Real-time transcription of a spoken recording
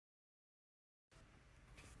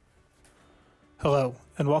Hello,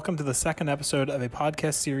 and welcome to the second episode of a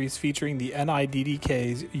podcast series featuring the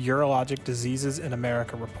NIDDK's Urologic Diseases in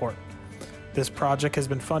America report. This project has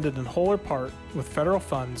been funded in whole or part with federal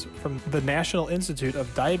funds from the National Institute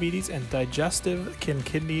of Diabetes and Digestive and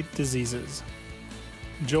Kidney Diseases.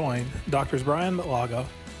 Join Drs. Brian Matlaga,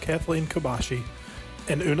 Kathleen Kobashi,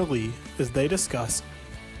 and Una Lee as they discuss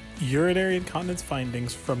urinary incontinence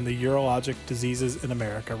findings from the Urologic Diseases in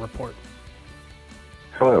America report.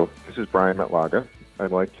 Hello, this is Brian Matlaga.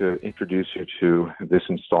 I'd like to introduce you to this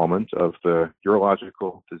installment of the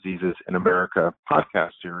Urological Diseases in America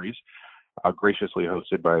podcast series, graciously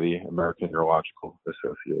hosted by the American Urological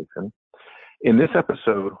Association. In this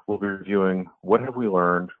episode, we'll be reviewing what have we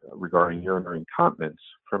learned regarding urinary incontinence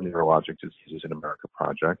from the Urologic Diseases in America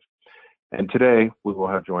project. And today, we will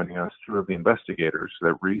have joining us two of the investigators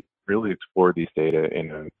that really explored these data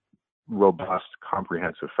in a robust,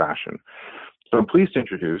 comprehensive fashion. So I'm pleased to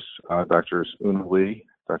introduce Drs. Una Lee,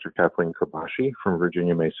 Dr. Kathleen Kobashi from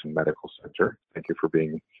Virginia Mason Medical Center. Thank you for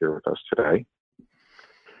being here with us today.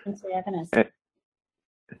 Thanks for having us.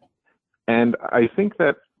 And I think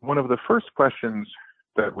that one of the first questions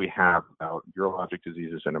that we have about urologic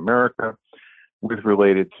diseases in America with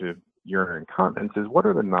related to urinary incontinence is what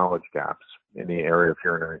are the knowledge gaps in the area of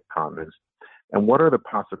urinary incontinence? And what are the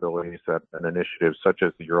possibilities that an initiative such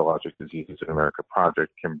as the Urologic Diseases in America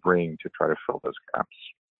project can bring to try to fill those gaps?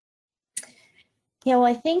 Yeah, well,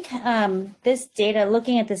 I think this data,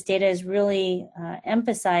 looking at this data, is really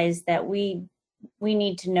emphasized that we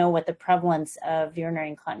need to know what the prevalence of urinary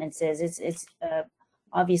incontinence is. It's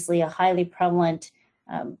obviously a highly prevalent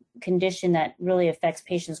condition that really affects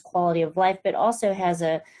patients' quality of life, but also has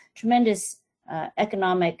a tremendous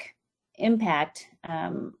economic impact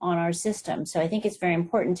on our system. So I think it's very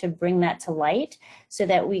important to bring that to light so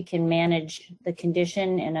that we can manage the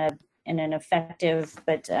condition in an effective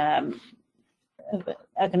but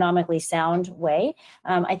economically sound way.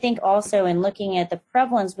 I think also in looking at the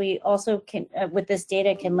prevalence, we also can, with this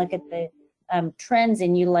data, can look at the trends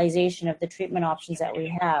in utilization of the treatment options that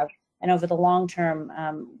we have. And over the long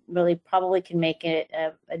term, really probably can make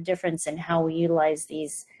a difference in how we utilize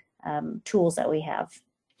these tools that we have.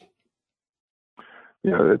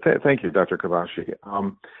 Yeah, thank you, Dr. Kobashi.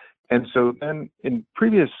 And so then in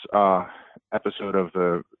previous episode of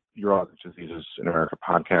the Urologic Diseases in America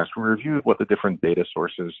podcast, we reviewed what the different data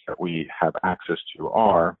sources that we have access to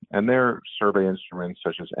are, and they're survey instruments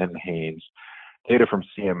such as NHANES, data from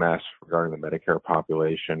CMS regarding the Medicare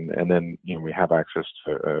population, and then we have access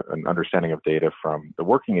to an understanding of data from the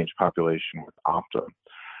working age population with Optum.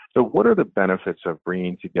 So what are the benefits of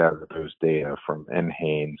bringing together those data from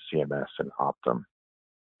NHANES, CMS, and Optum?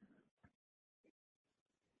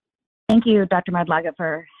 Thank you, Dr. Matlaga,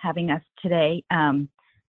 for having us today.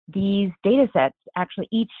 These data sets actually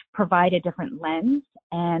each provide a different lens,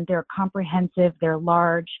 and they're comprehensive, they're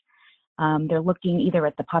large, they're looking either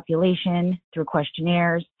at the population through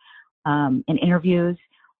questionnaires and interviews,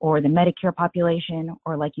 or the Medicare population,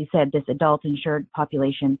 or like you said, this adult insured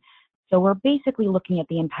population. So we're basically looking at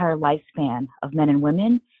the entire lifespan of men and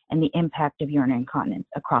women and the impact of urinary incontinence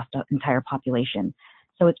across the entire population.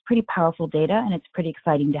 So it's pretty powerful data, and it's pretty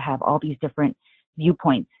exciting to have all these different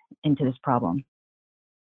viewpoints into this problem.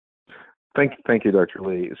 Thank you, Dr.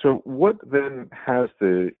 Lee. So what then has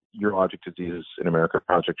the Urologic Diseases in America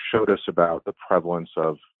project showed us about the prevalence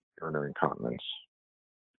of urinary incontinence?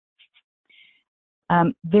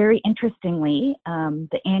 Very interestingly,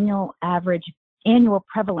 the annual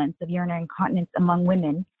prevalence of urinary incontinence among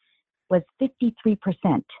women was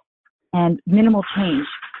 53%, and minimal change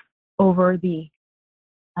over the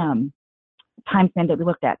time span that we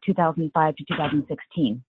looked at, 2005 to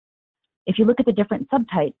 2016. If you look at the different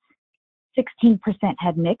subtypes, 16%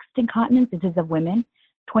 had mixed incontinence, this is of women,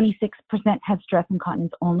 26% had stress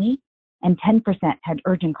incontinence only, and 10% had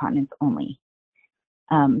urge incontinence only.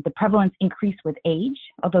 The prevalence increased with age,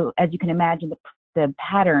 although as you can imagine, the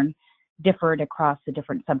pattern differed across the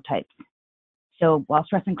different subtypes. So while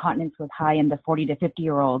stress incontinence was high in the 40 to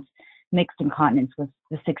 50-year-olds, mixed incontinence was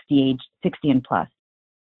the 60 and plus.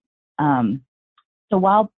 So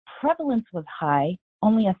while prevalence was high,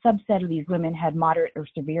 only a subset of these women had moderate or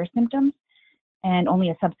severe symptoms, and only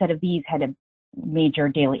a subset of these had a major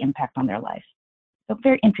daily impact on their life. So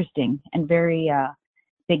very interesting and very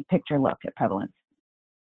big picture look at prevalence.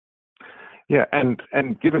 Yeah, and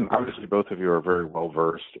given obviously both of you are very well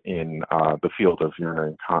versed in the field of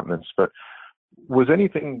urinary incontinence, but was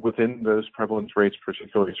anything within those prevalence rates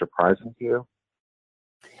particularly surprising to you?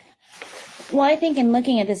 Well, I think in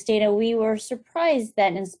looking at this data, we were surprised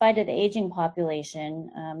that in spite of the aging population,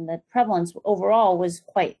 the prevalence overall was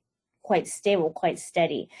quite quite stable, quite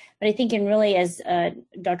steady. But I think in really, as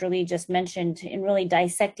Dr. Lee just mentioned, in really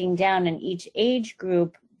dissecting down in each age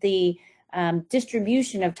group, the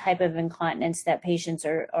distribution of type of incontinence that patients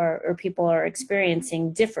or people are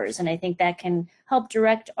experiencing differs. And I think that can help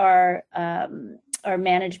direct our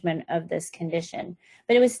management of this condition.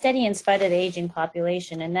 But it was steady in spite of the aging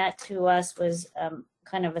population, and that to us was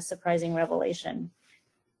kind of a surprising revelation.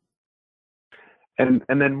 And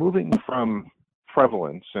then moving from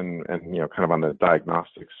prevalence and kind of on the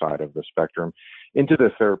diagnostic side of the spectrum into the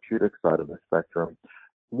therapeutic side of the spectrum,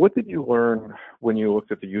 what did you learn when you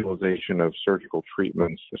looked at the utilization of surgical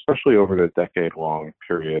treatments, especially over the decade-long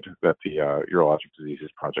period that the Urologic Diseases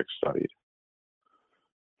Project studied?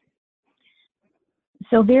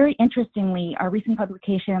 So very interestingly, our recent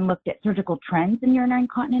publication looked at surgical trends in urinary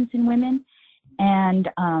incontinence in women, and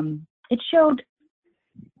it showed,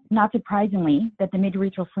 not surprisingly, that the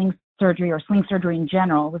midurethral sling surgery, or sling surgery in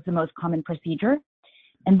general, was the most common procedure.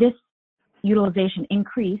 And this utilization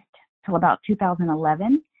increased till about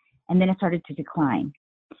 2011, and then it started to decline.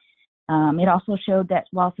 It also showed that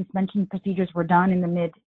while suspension procedures were done in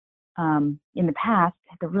the past,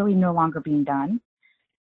 they're really no longer being done.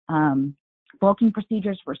 Bulking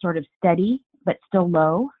procedures were sort of steady, but still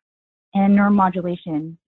low, and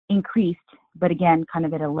neuromodulation increased, but again, kind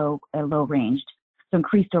of at a low range, so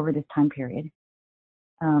increased over this time period.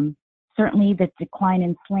 Certainly the decline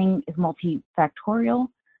in sling is multifactorial,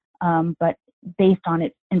 but based on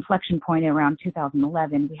its inflection point around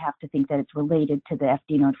 2011, we have to think that it's related to the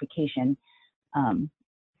FDA notification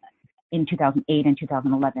in 2008 and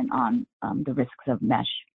 2011 on the risks of mesh.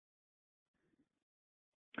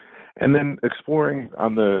 And then exploring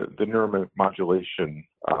on the neuromodulation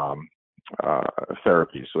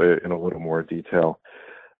therapy, so in a little more detail,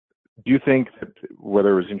 do you think that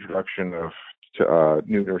whether it was introduction of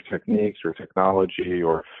newer techniques or technology,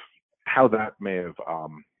 or how that may have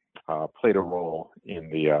played a role in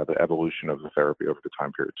the evolution of the therapy over the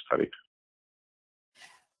time period studied?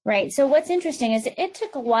 Right. So what's interesting is it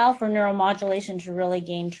took a while for neuromodulation to really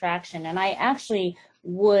gain traction. And I actually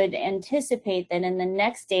would anticipate that in the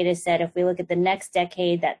next data set, if we look at the next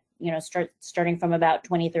decade, that, starting from about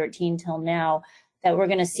 2013 till now, that we're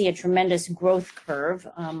going to see a tremendous growth curve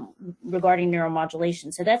regarding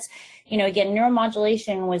neuromodulation. So that's, again,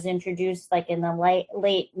 neuromodulation was introduced like in the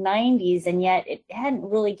late 90s, and yet it hadn't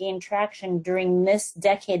really gained traction during this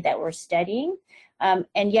decade that we're studying.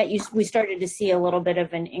 And yet we started to see a little bit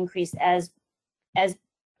of an increase as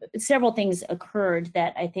several things occurred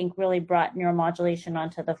that I think really brought neuromodulation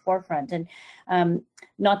onto the forefront. And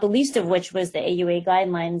not the least of which was the AUA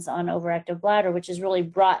guidelines on overactive bladder, which has really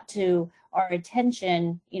brought to our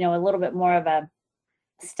attention, a little bit more of a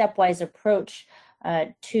stepwise approach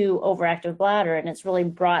to overactive bladder. And it's really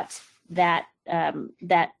brought that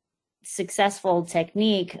successful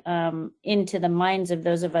technique into the minds of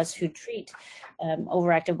those of us who treat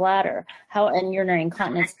overactive bladder and urinary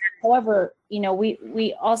incontinence. However,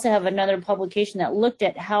 we also have another publication that looked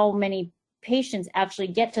at how many patients actually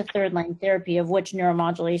get to third-line therapy, of which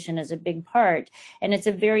neuromodulation is a big part, and it's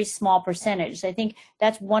a very small percentage. So I think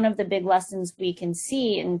that's one of the big lessons we can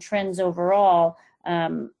see in trends overall,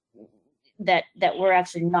 that we're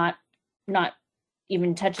actually not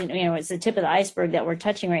even touching. It's the tip of the iceberg that we're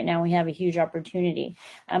touching right now. We have a huge opportunity,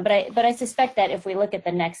 but I suspect that if we look at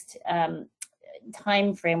the next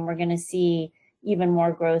time frame, we're going to see even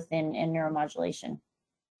more growth in neuromodulation.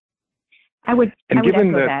 I would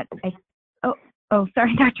echo that. Oh,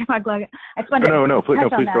 sorry, Dr. Madlaga. No, please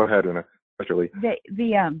go ahead, Dr. Lee.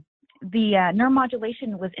 The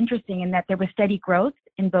neuromodulation was interesting in that there was steady growth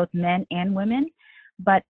in both men and women,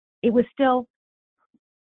 but it was still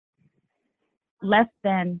less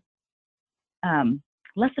than 1%.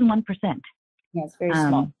 Yeah, it's very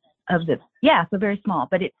small. So very small,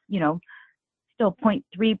 but it's still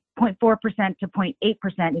 0.4% to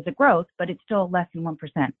 0.8% is a growth, but it's still less than 1%.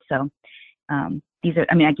 So these are,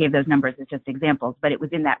 I gave those numbers as just examples, but it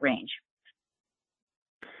was in that range.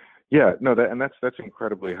 Yeah, no, that's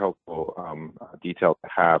incredibly helpful detail to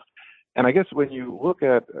have. And I guess when you look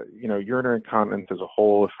at, urinary incontinence as a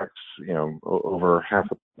whole affects, over half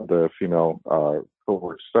of the female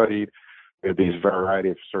cohort studied. There are these variety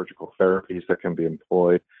of surgical therapies that can be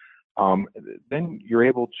employed. Then you're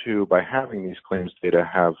able to, by having these claims data,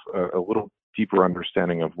 have a little deeper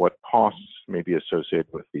understanding of what costs may be associated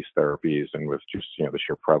with these therapies and with just, the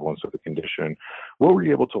sheer prevalence of the condition. What were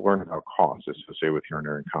you able to learn about costs associated with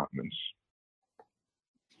urinary incontinence?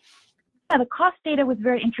 Yeah, the cost data was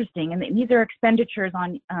very interesting, and these are expenditures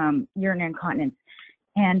on urinary incontinence.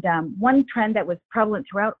 And one trend that was prevalent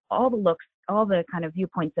throughout all the kind of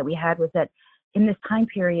viewpoints that we had was that in this time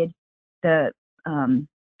period, the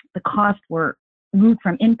costs were moved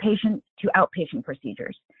from inpatient to outpatient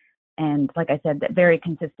procedures. And like I said, that very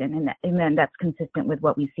consistent, and then that's consistent with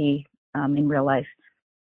what we see in real life.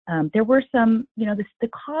 There were some, the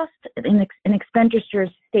cost and expenditures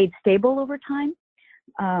stayed stable over time,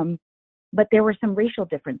 but there were some racial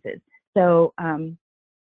differences. So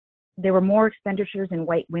there were more expenditures in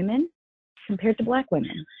white women compared to Black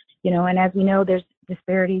women, and as we know, there's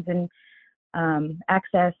disparities in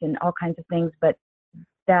access and all kinds of things, but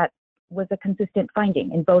that was a consistent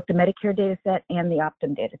finding in both the Medicare data set and the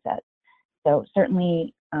Optum data set. So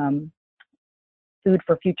certainly food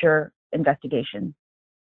for future investigation.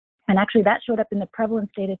 And actually that showed up in the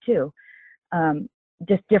prevalence data too.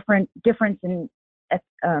 Just difference in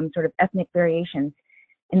sort of ethnic variations.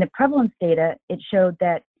 In the prevalence data, it showed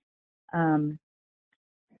that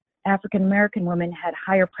African American women had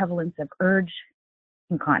higher prevalence of urge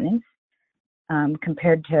incontinence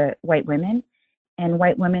compared to white women, and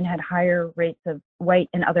white women had higher rates of, white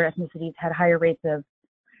and other ethnicities had higher rates of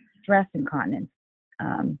stress incontinence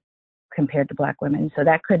compared to Black women. So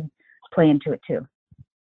that could play into it too.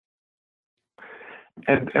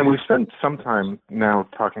 And we've spent some time now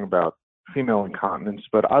talking about female incontinence,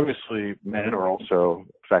 but obviously men are also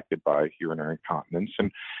affected by urinary incontinence.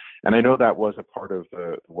 And I know that was a part of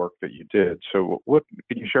the work that you did. So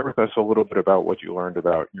can you share with us a little bit about what you learned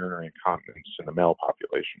about urinary incontinence in the male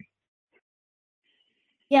population?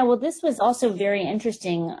 Yeah, well, this was also very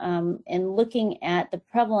interesting in looking at the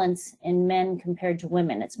prevalence in men compared to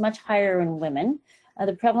women. It's much higher in women.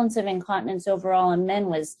 The prevalence of incontinence overall in men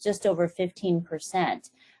was just over 15%.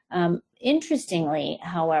 Interestingly,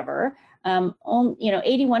 however,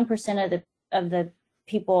 81% of the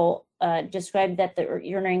people described that the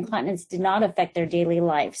urinary incontinence did not affect their daily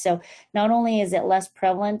life. So not only is it less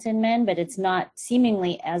prevalent in men, but it's not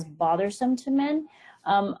seemingly as bothersome to men.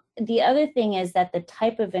 The other thing is that the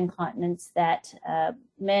type of incontinence that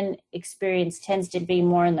men experience tends to be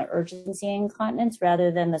more in the urgency incontinence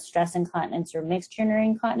rather than the stress incontinence or mixed urinary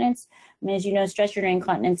incontinence. I mean, as you know, stress urinary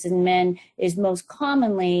incontinence in men is most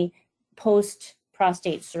commonly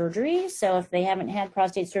post-prostate surgery. So if they haven't had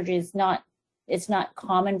prostate surgery, it's not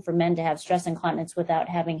common for men to have stress incontinence without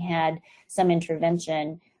having had some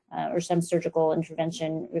intervention or some surgical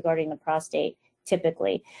intervention regarding the prostate.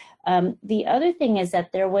 Typically. The other thing is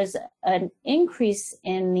that there was an increase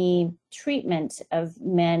in the treatment of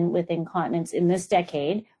men with incontinence in this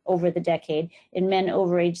decade, over the decade, in men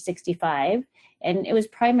over age 65. And it was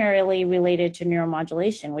primarily related to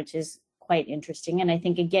neuromodulation, which is quite interesting. And I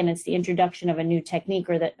think, again, it's the introduction of a new technique,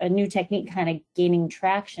 or a new technique kind of gaining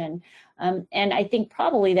traction. And I think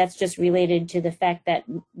probably that's just related to the fact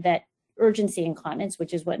that urgency incontinence,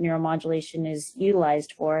 which is what neuromodulation is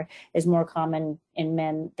utilized for, is more common in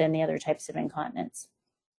men than the other types of incontinence.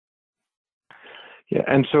 Yeah,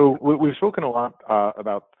 and so we've spoken a lot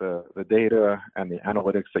about the data and the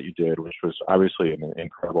analytics that you did, which was obviously an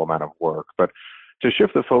incredible amount of work. But to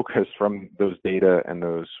shift the focus from those data and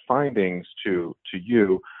those findings to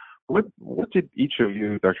you, what did each of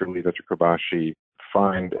you, Dr. Lee, Dr. Kobashi,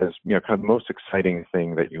 find as kind of the most exciting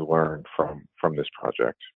thing that you learned from this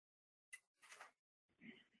project?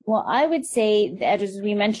 Well, I would say that, as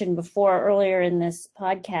we mentioned before earlier in this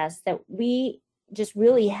podcast, that we just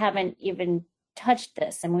really haven't even touched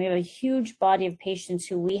this. And we have a huge body of patients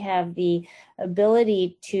who we have the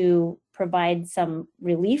ability to provide some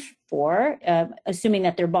relief for, assuming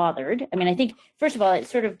that they're bothered. I mean, I think, first of all, it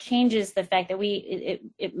sort of changes the fact that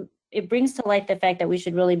it brings to light the fact that we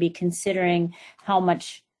should really be considering how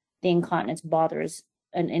much the incontinence bothers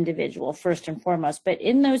an individual first and foremost. But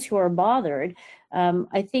in those who are bothered,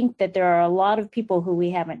 I think that there are a lot of people who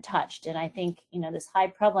we haven't touched. And I think, this high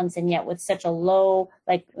prevalence, and yet with such a low,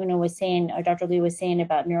 like, was saying, or Dr. Lee was saying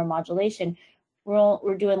about neuromodulation,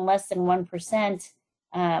 we're doing less than 1%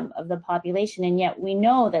 of the population. And yet we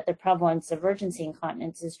know that the prevalence of urgency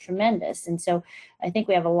incontinence is tremendous. And so I think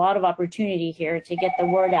we have a lot of opportunity here to get the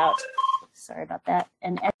word out. Sorry about that.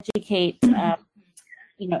 And educate,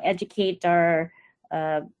 educate our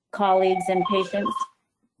colleagues and patients.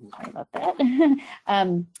 Sorry about that.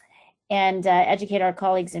 And educate our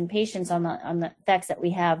colleagues and patients on the facts that we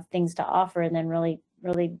have things to offer, and then really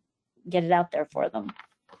get it out there for them.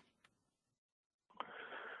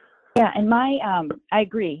 Yeah, and I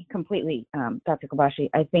agree completely, Dr. Kobashi.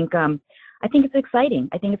 I think it's exciting.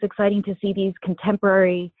 I think it's exciting to see these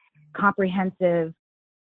contemporary, comprehensive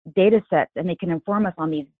data sets, and they can inform us on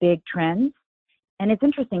these big trends. And it's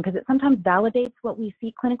interesting because it sometimes validates what we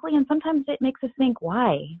see clinically, and sometimes it makes us think,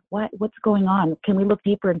 why? What's going on? Can we look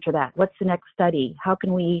deeper into that? What's the next study? How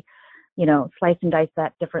can we, slice and dice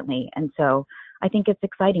that differently? And so I think it's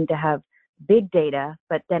exciting to have big data,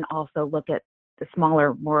 but then also look at the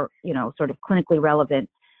smaller, more, sort of clinically relevant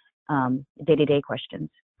day-to-day questions.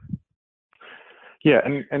 Yeah,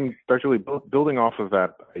 and Dr. Lee, building off of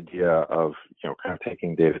that idea of, kind of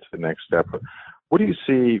taking data to the next step, what do you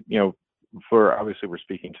see, for obviously we're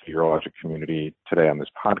speaking to the urologic community today on this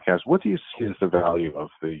podcast, what do you see as the value of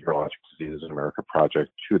the Urologic Diseases in America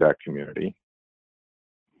project to that community?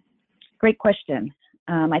 Great question.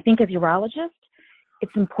 I think as urologists,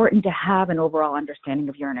 it's important to have an overall understanding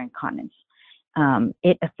of urinary incontinence.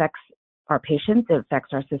 It affects our patients, it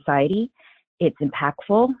affects our society, it's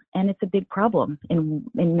impactful, and it's a big problem in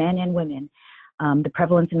men and women. The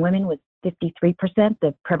prevalence in women was 53%,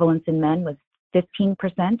 the prevalence in men was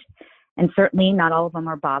 15%, and certainly not all of them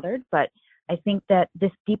are bothered, but I think that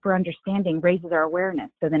this deeper understanding raises our awareness,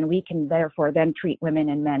 so then we can therefore then treat women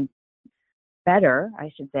and men better,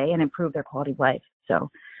 I should say, and improve their quality of life. So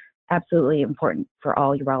absolutely important for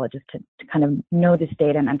all urologists to kind of know this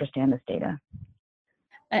data and understand this data.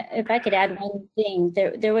 If I could add one thing,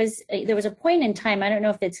 there was a point in time, I don't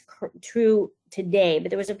know if it's true today, but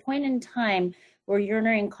there was a point in time where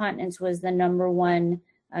urinary incontinence was the #1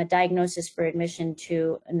 diagnosis for admission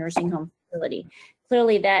to a nursing home facility.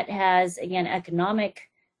 Clearly that has, again, economic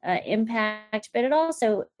impact, but it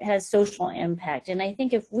also has social impact. And I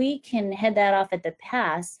think if we can head that off at the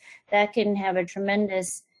pass, that can have a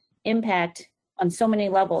tremendous impact on so many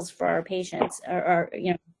levels for our patients, our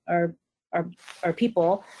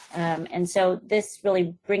people. And so this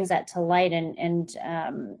really brings that to light and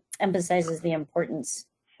emphasizes the importance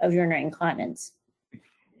of urinary incontinence.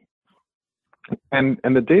 And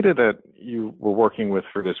the data that you were working with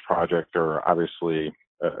for this project are obviously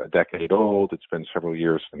a decade old. It's been several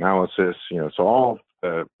years of analysis, so all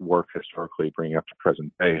the work historically bringing up to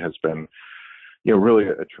present day has been, really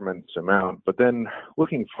a tremendous amount. But then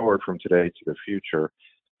looking forward from today to the future,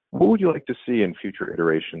 what would you like to see in future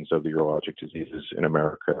iterations of the Urologic Diseases in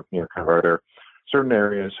America? Are there certain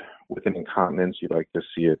areas within incontinence you'd like to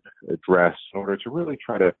see it addressed in order to really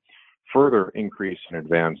try to further increase and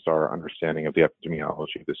advance our understanding of the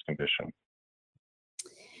epidemiology of this condition?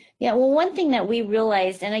 Yeah, well, one thing that we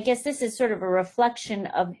realized, and I guess this is sort of a reflection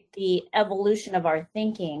of the evolution of our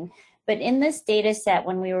thinking, but in this data set,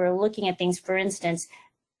 when we were looking at things, for instance,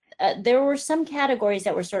 there were some categories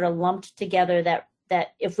that were sort of lumped together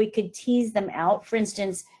that if we could tease them out, for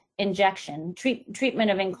instance, injection,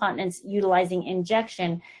 treatment of incontinence utilizing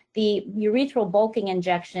injection, the urethral bulking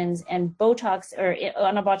injections and Botox or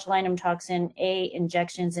onabotulinum toxin A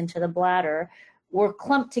injections into the bladder were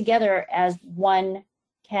clumped together as one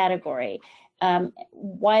category.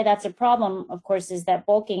 Why that's a problem, of course, is that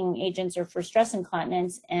bulking agents are for stress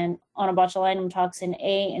incontinence and onabotulinum toxin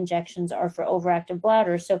A injections are for overactive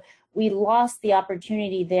bladder. So we lost the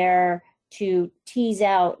opportunity there to tease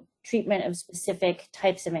out treatment of specific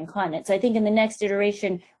types of incontinence. So I think in the next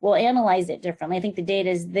iteration, we'll analyze it differently. I think the data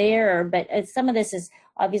is there, but some of this is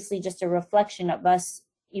obviously just a reflection of us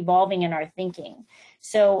evolving in our thinking.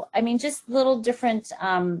 So, I mean, just little different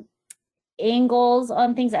angles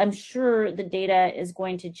on things. I'm sure the data is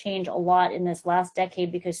going to change a lot in this last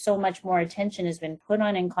decade because so much more attention has been put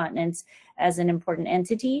on incontinence as an important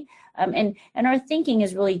entity. And our thinking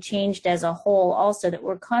has really changed as a whole also, that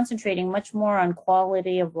we're concentrating much more on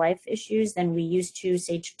quality of life issues than we used to,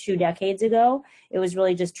 say, 2 decades ago. It was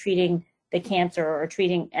really just treating the cancer or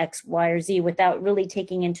treating X, Y, or Z without really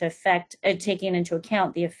taking into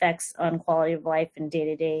account the effects on quality of life and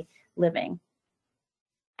day-to-day living.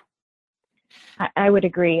 I would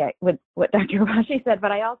agree with what Dr. Rabashi said,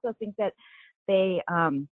 but I also think that the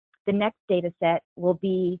next data set will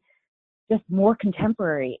be just more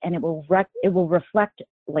contemporary, and it will reflect,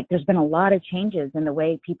 like, there's been a lot of changes in the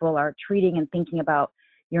way people are treating and thinking about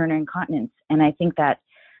urinary incontinence, and I think that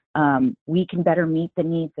we can better meet the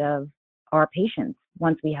needs of our patients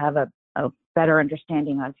once we have a better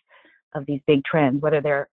understanding of these big trends, whether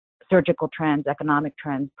they're surgical trends, economic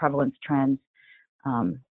trends, prevalence trends.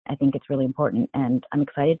 I think it's really important, and I'm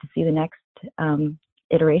excited to see the next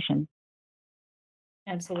iteration.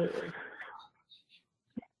 Absolutely.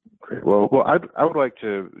 Great. Well, I would like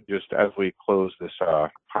to just, as we close this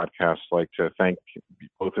podcast, like to thank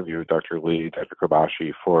both of you, Dr. Lee, Dr.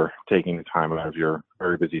 Kobashi, for taking the time out of your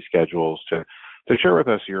very busy schedules to share with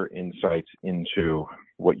us your insights into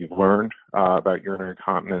what you've learned about urinary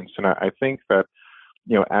incontinence. And I think that,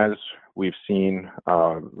 as we've seen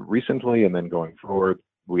recently and then going forward,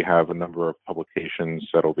 we have a number of publications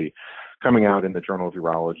that'll be coming out in the Journal of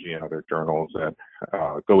Urology and other journals that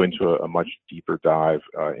go into a much deeper dive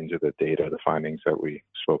into the data, the findings that we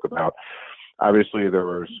spoke about. Obviously, there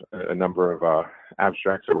was a number of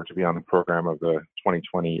abstracts that were to be on the program of the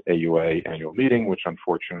 2020 AUA annual meeting, which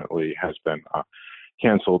unfortunately has been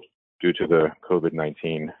canceled due to the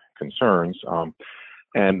COVID-19 concerns.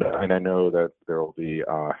 And I know that there will be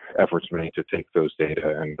efforts made to take those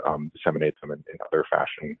data and disseminate them in other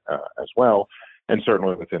fashion as well, and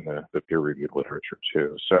certainly within the peer-reviewed literature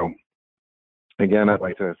too. So again, I'd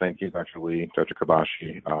like to thank you, Dr. Lee, Dr.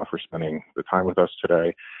 Kabashi, for spending the time with us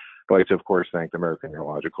today. I'd like to, of course, thank the American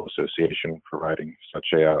Urological Association for providing such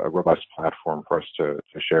a robust platform for us to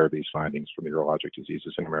share these findings from the Urologic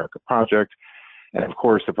Diseases in America project. And of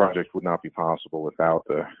course, the project would not be possible without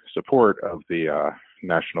the support of the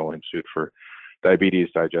National Institute for Diabetes,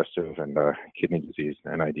 Digestive, and Kidney Disease,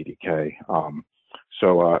 NIDDK.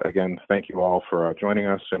 So again, thank you all for joining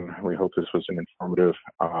us, and we hope this was an informative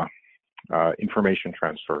information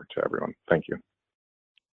transfer to everyone. Thank you.